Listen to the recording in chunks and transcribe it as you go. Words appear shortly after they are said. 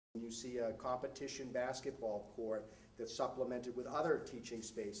You see a competition basketball court that's supplemented with other teaching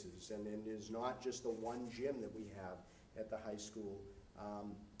spaces, and is not just the one gym that we have at the high school,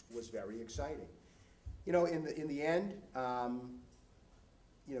 was very exciting. You know, in the end,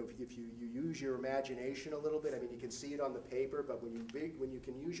 you know, if you use your imagination a little bit, I mean, you can see it on the paper, but when you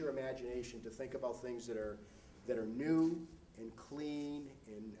can use your imagination to think about things that are new and clean,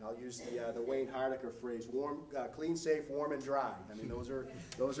 and I'll use the Wayne Hardiker phrase, clean, safe, warm, and dry. I mean, those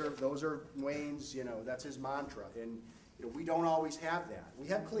are Wayne's, you know, that's his mantra. And you know, we don't always have that. We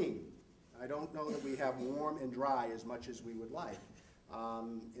have clean. I don't know that we have warm and dry as much as we would like.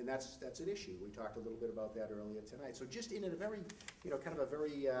 And that's an issue. We talked a little bit about that earlier tonight. So just in a very, you know, kind of a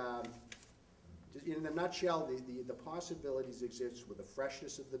very, just in a nutshell, the possibilities exist with the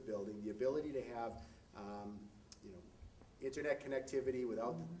freshness of the building, the ability to have, you know, internet connectivity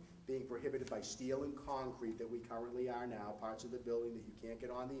without being prohibited by steel and concrete that we currently are now, parts of the building that you can't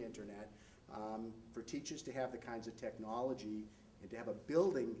get on the internet, for teachers to have the kinds of technology and to have a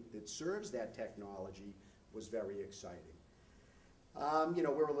building that serves that technology was very exciting. You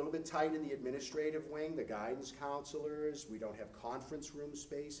know, we're a little bit tight in the administrative wing, the guidance counselors. We don't have conference room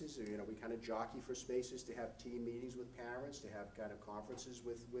spaces. You know, we kind of jockey for spaces to have team meetings with parents, to have kind of conferences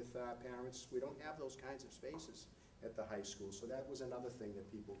with parents. We don't have those kinds of spaces at the high school, so that was another thing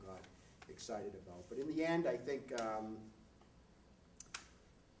that people got excited about. But in the end, I think,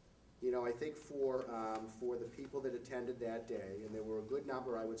 you know, I think for the people that attended that day, and there were a good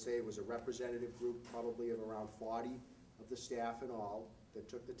number, I would say it was a representative group, probably of around 40 of the staff and all, that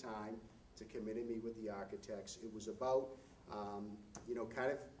took the time to come in and meet with the architects. It was about, you know,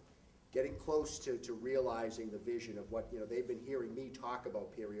 kind of getting close to realizing the vision of what, you know, they've been hearing me talk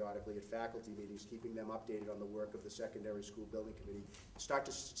about periodically at faculty meetings, keeping them updated on the work of the Secondary School Building Committee, start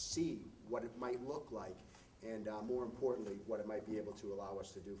to see what it might look like, and more importantly, what it might be able to allow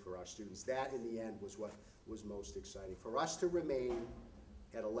us to do for our students. That, in the end, was what was most exciting. For us to remain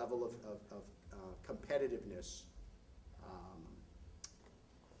at a level of competitiveness,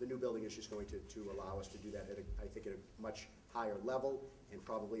 the new building is just going to allow us to do that, I think, at a much higher level and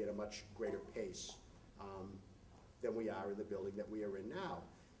probably at a much greater pace than we are in the building that we are in now.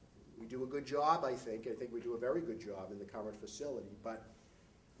 We do a good job, I think. I think we do a very good job in the current facility, but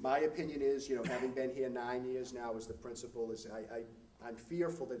my opinion is, you know, having been here 9 years now as the principal, is I'm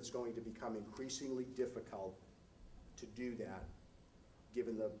fearful that it's going to become increasingly difficult to do that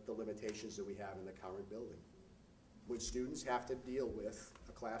given the limitations that we have in the current building. When students have to deal with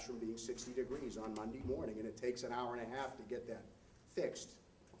a classroom being 60 degrees on Monday morning and it takes an hour and a half to get that fixed,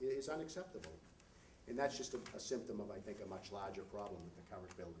 it is unacceptable. And that's just a symptom of, I think, a much larger problem with the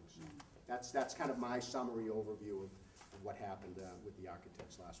current buildings. That's kind of my summary overview of what happened with the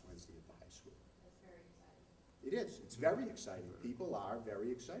architects last Wednesday at the high school. That's very exciting. It is. It's very exciting. People are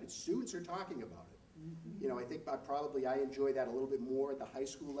very excited. Students are talking about it. You know, I think I enjoy that a little bit more at the high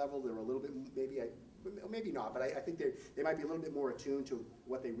school level. They're a little bit, maybe not, but I think they might be a little bit more attuned to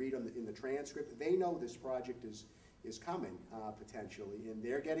what they read in the transcript. They know this project is coming, potentially, and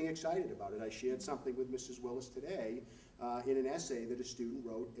they're getting excited about it. I shared something with Mrs. Willis today in an essay that a student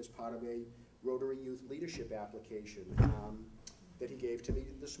wrote as part of a Rotary Youth Leadership application that he gave to me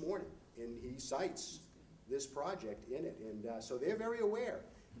this morning, and he cites this project in it, and so they're very aware.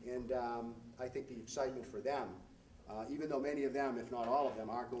 And I think the excitement for them, even though many of them, if not all of them,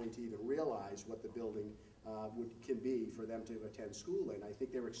 aren't going to even realize what the building can be for them to attend school in, I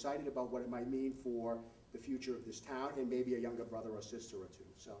think they're excited about what it might mean for the future of this town and maybe a younger brother or sister or two.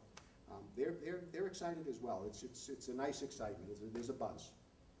 So they're excited as well. It's a nice excitement. There's a buzz.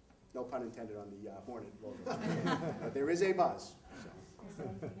 No pun intended on the Hornet logo. But there is a buzz. So.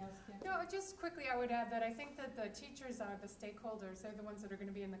 No, just quickly I would add that I think that the teachers are the stakeholders. They're the ones that are going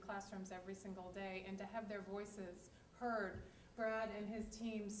to be in the classrooms every single day, and to have their voices heard. Brad and his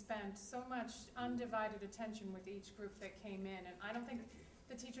team spent so much undivided attention with each group that came in, and I don't think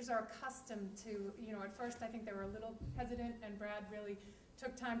the teachers are accustomed to, you know, at first I think they were a little hesitant, and Brad really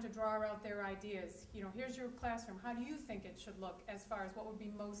took time to draw out their ideas. You know, here's your classroom. How do you think it should look as far as what would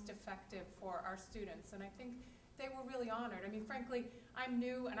be most effective for our students? And I think they were really honored. I mean, frankly, I'm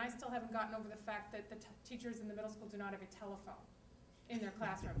new, and I still haven't gotten over the fact that the teachers in the middle school do not have a telephone in their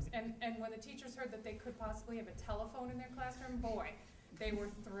classrooms. And when the teachers heard that they could possibly have a telephone in their classroom, boy, they were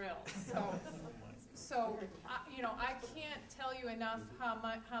thrilled. So you know, I can't tell you enough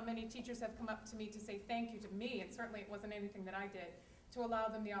how many teachers have come up to me to say thank you to me, and certainly it wasn't anything that I did, to allow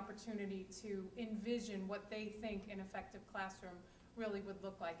them the opportunity to envision what they think an effective classroom really would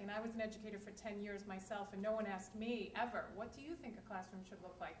look like. And I was an educator for 10 years myself, and no one asked me ever, what do you think a classroom should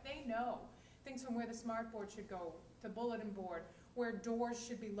look like? They know things from where the smart board should go, the bulletin board, where doors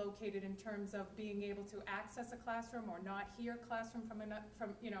should be located in terms of being able to access a classroom or not hear classroom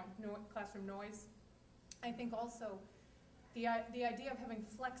classroom noise. I think also the idea of having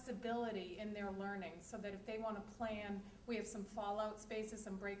flexibility in their learning, so that if they want to plan, we have some fallout spaces,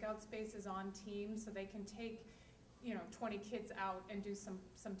 some breakout spaces on teams, so they can take 20 kids out and do some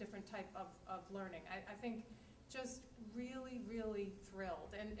different type of learning. I think just really, really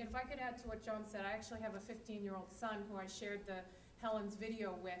thrilled. And if I could add to what Joan said, I actually have a 15-year-old son who I shared the Helen's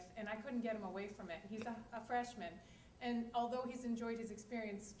video with, and I couldn't get him away from it. He's a freshman. And although he's enjoyed his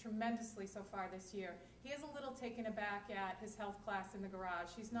experience tremendously so far this year, he is a little taken aback at his health class in the garage.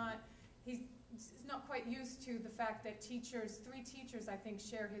 He's not quite used to the fact that three teachers, I think,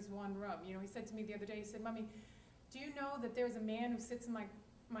 share his one room. He said to me the other day, he said, "Mommy, do you know that there's a man who sits in my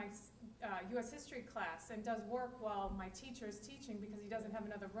U.S. history class and does work while my teacher is teaching because he doesn't have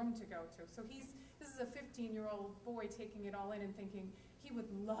another room to go to?" So this is a 15-year-old boy taking it all in and thinking he would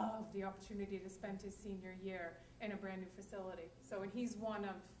love the opportunity to spend his senior year in a brand new facility. So, and he's one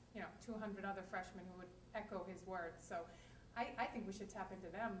of 200 other freshmen who would echo his words. So I think we should tap into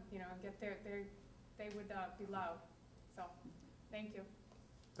them, and get they would be loud. So thank you.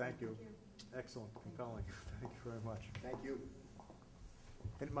 Thank you. Excellent, compelling. Thank you very much. Thank you.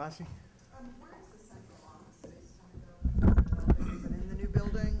 And Marcy? Where is the central office space going to go? Is it in the new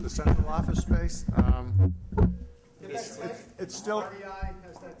building? The central office space? It's still, REI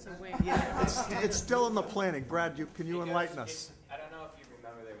has that. It's a wing. it's still in the planning. Brad, can you enlighten us? I don't know if you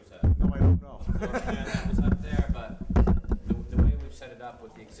remember, there was No, I don't know. that was up there, but the way we've set it up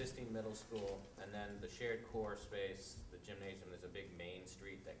with the existing middle school and then the shared core space, the gymnasium, there's a big main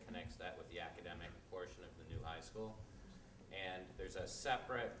street that connects that with the academic portion of the new high school. And there's a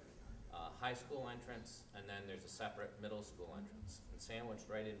separate high school entrance, and then there's a separate middle school entrance. And sandwiched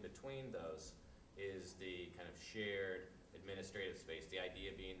right in between those is the kind of shared administrative space. The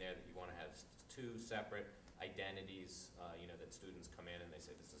idea being there that you want to have two separate identities, that students come in and they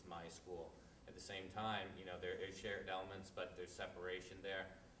say, "This is my school." At the same time, there is shared elements, but there's separation there.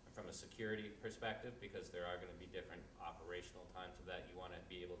 And from a security perspective, because there are going to be different operational times of that, you want to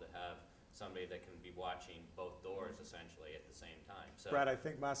be able to have somebody that can be watching both doors essentially at the same time. So, Brad, I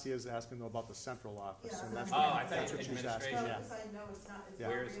think Marcy is asking though about the central office. Yeah, And that's that's what, I thought that's what she's asking. administration. Because I know it's not Yeah.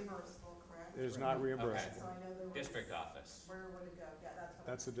 reimbursable, correct? It is not So reimbursable. I know there was. district office. Where would it go? Yeah, that's what.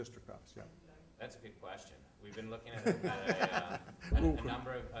 That's the district office, yeah. That's a good question. We've been looking at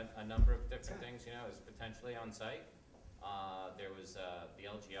a number of different things, is potentially on site. There was the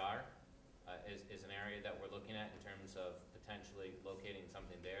LGR is an area that we're looking at in terms of potentially locating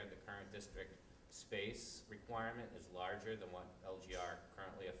something there. The current district space requirement is larger than what LGR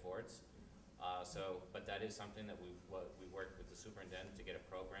currently affords. But that is something that we worked with the superintendent to get a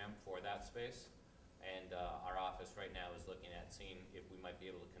program for that space. And our office right now is looking at seeing if we might be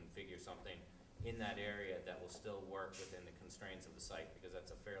able to configure something in that area that will still work within the constraints of the site, because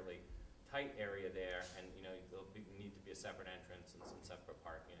that's a fairly tight area there, and there'll need to be a separate entrance and some separate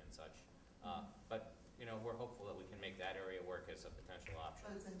parking and such. But we're hopeful that we can make that area work as a potential option.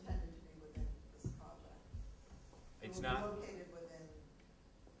 But it's intended to be within this project. It's It will not. be located within.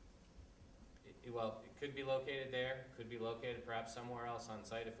 Well, it could be located there, could be located perhaps somewhere else on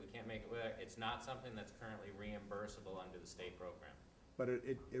site if we can't make it work. It's not something that's currently reimbursable under the state program. But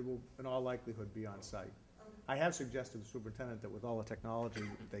it will in all likelihood be on site. I have suggested to the superintendent that with all the technology,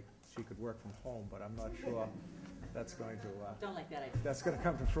 she could work from home, but I'm not sure that's going to, Don't like that idea. that's going to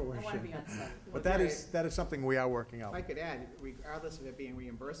come to I want to fruition. be on site. But that is something we are working If out. I could add, regardless of it being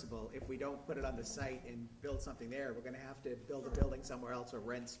reimbursable, if we don't put it on the site and build something there, we're gonna have to build a building somewhere else or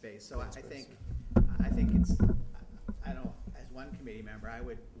rent space. So Rent I space, think it's, I don't know, as one committee member, I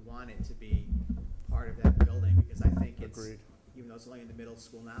would want it to be part of that building, because I think it's, Agreed. even though it's only in the middle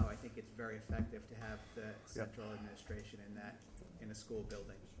school now, I think it's very effective to have the central administration in a school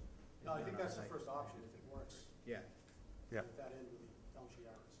building. No, I think on that's the site. first option if it works. Yeah. Yeah. Put that in with the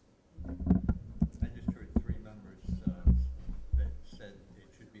LGRs. I just heard 3 members that said it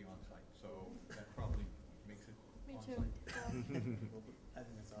should be on site, so that probably makes it Me on too. site. I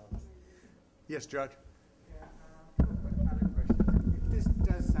think that's all of us. Yes, Judge? Yeah, other question. This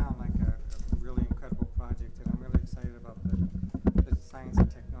does sound like a really incredible project, and I'm really excited about the science and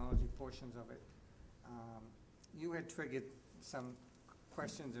technology portions of it. You had triggered some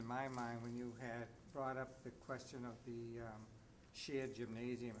questions in my mind when you had brought up the question of the shared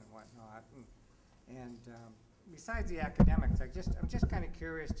gymnasium and whatnot. And besides the academics, I'm just kind of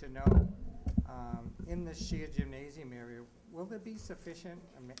curious to know, in the shared gymnasium area, will there be sufficient,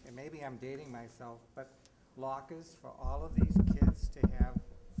 and maybe I'm dating myself, but lockers for all of these kids to have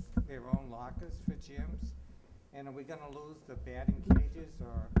their own lockers for gyms? And are we gonna lose the batting cages,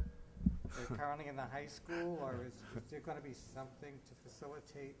 or they're currently in the high school, or is there gonna be something to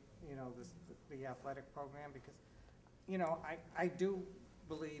facilitate, you know, the athletic program? Because, you know, I do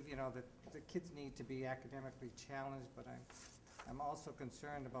believe, you know, that the kids need to be academically challenged, but I'm also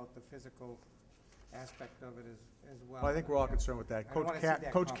concerned about the physical aspect of it as well. Well, I think we're all concerned with that. I don't wanna see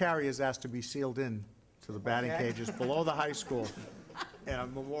that Coach come. Carey has asked to be sealed in to the batting Okay. cages below the high school, and a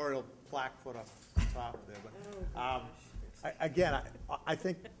memorial plaque put up top there. But, again, I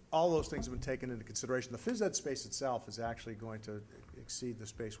think all those things have been taken into consideration. The phys ed space itself is actually going to exceed the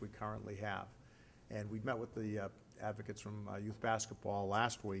space we currently have. And we met with the advocates from youth basketball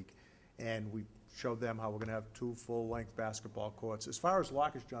last week, and we showed them how we're gonna have 2 full-length basketball courts. As far as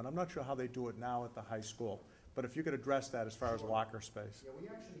lockers, John, I'm not sure how they do it now at the high school, but if you could address that as far as locker space. Yeah, we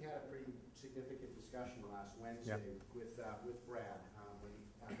actually had a pretty significant discussion last Wednesday with Brad, when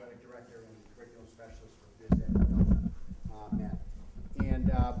athletic director and curriculum specialist for Phys Ed met.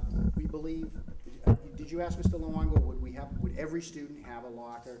 And we believe, did you ask Mr. Luongo, would every student have a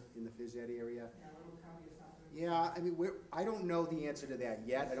locker in the Phys Ed area? Yeah, I mean, I don't know the answer to that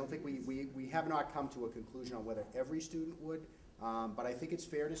yet. I don't think we have not come to a conclusion on whether every student would. But I think it's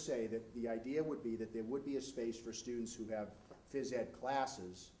fair to say that the idea would be that there would be a space for students who have phys ed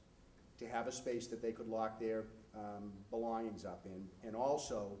classes to have a space that they could lock their belongings up in, and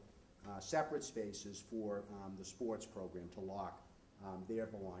also separate spaces for the sports program to lock their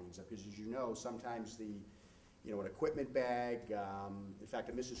belongings up. Because as you know, sometimes an equipment bag, in fact,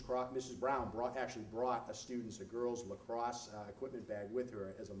 Mrs. Brown actually brought a girl's lacrosse equipment bag with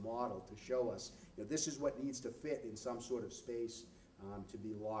her as a model to show us, this is what needs to fit in some sort of space to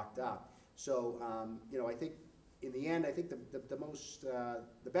be locked up. So, I think in the end, I think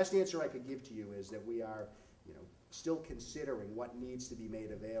the best answer I could give to you is that we are, still considering what needs to be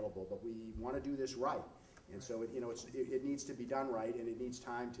made available, but we want to do this right. And so, it needs to be done right, and it needs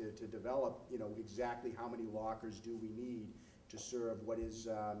time to develop, exactly how many lockers do we need to serve what is,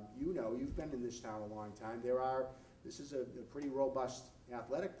 you've been in this town a long time. This is a pretty robust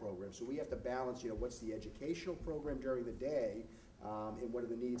athletic program, so we have to balance, what's the educational program during the day, and what are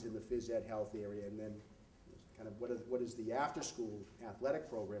the needs in the phys ed health area, and then kind of what does the after-school athletic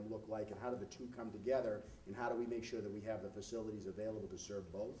program look like, and how do the two come together, and how do we make sure that we have the facilities available to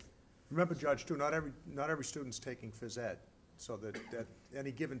serve both? Remember, Judge, too, not every student's taking phys ed, so that at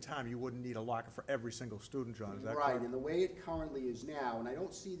any given time, you wouldn't need a locker for every single student, John, is that correct? Right, and the way it currently is now, and I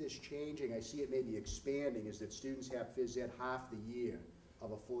don't see this changing, I see it maybe expanding, is that students have phys ed half the year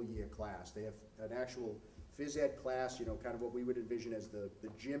of a full year class. They have an actual phys ed class, kind of what we would envision as the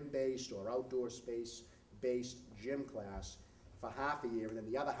gym-based or outdoor space-based gym class for half a year, and then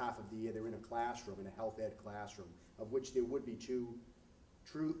the other half of the year, they're in a classroom, in a health ed classroom, of which there would be two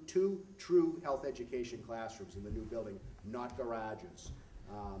true health education classrooms in the new building, not garages.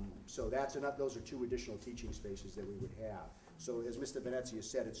 So those are 2 additional teaching spaces that we would have. So as Mr. Venezia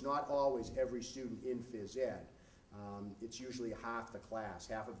said, it's not always every student in phys ed. It's usually half the class,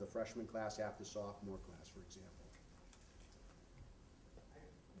 half of the freshman class, half the sophomore class, for example. I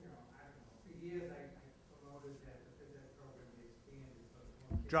don't know, for years I promoted that the phys ed program be expanded, so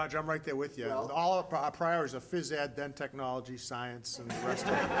more kids. Judge, I'm right there with you. Well- All our priorities are phys ed, then technology, science, and the rest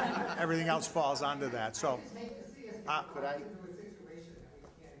of it. Everything else falls under that, so. Could I?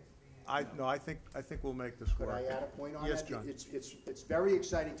 I think we'll make this Could work. I add a point on that? Yes, John. It's very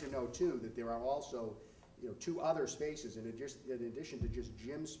exciting to know, too, that there are also, 2 other spaces in addition to just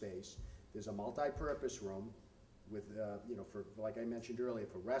gym space. There's a multi-purpose room with, for, like I mentioned earlier,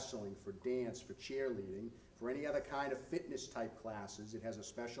 for wrestling, for dance, for cheerleading, for any other kind of fitness-type classes. It has a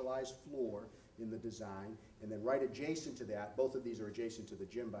specialized floor in the design. And then right adjacent to that, both of these are adjacent to the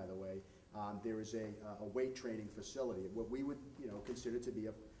gym, by the way, there is a weight training facility, what we would, consider to be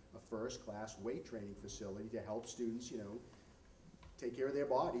a first-class weight training facility to help students, take care of their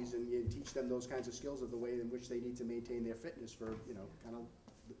bodies and teach them those kinds of skills of the way in which they need to maintain their fitness for, kind of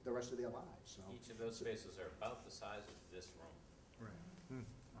the rest of their lives, so. Each of those spaces are about the size of this room.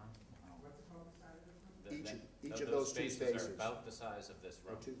 What's the total size of this one? Each of those 2 spaces. are about the size of this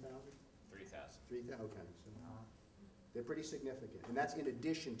room. 2,000? 3,000. 3,000, okay. So they're pretty significant, and that's in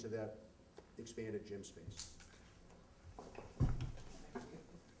addition to the expanded gym space.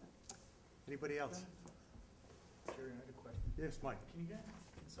 Anybody else? Jerry, I had a question. Yes, Mike. Can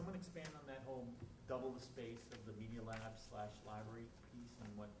someone expand on that whole double the space of the media lab / library piece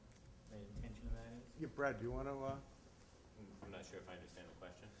and what the intention of that is? Yeah, Brad, do you want to, I'm not sure if I understand the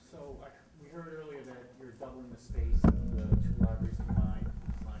question. So we heard earlier that you're doubling the space of the 2 libraries combined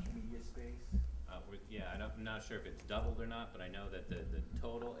 / media space. I'm not sure if it's doubled or not, but I know that the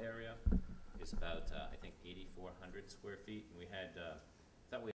total area is about, I think, 8,400 square feet. And we had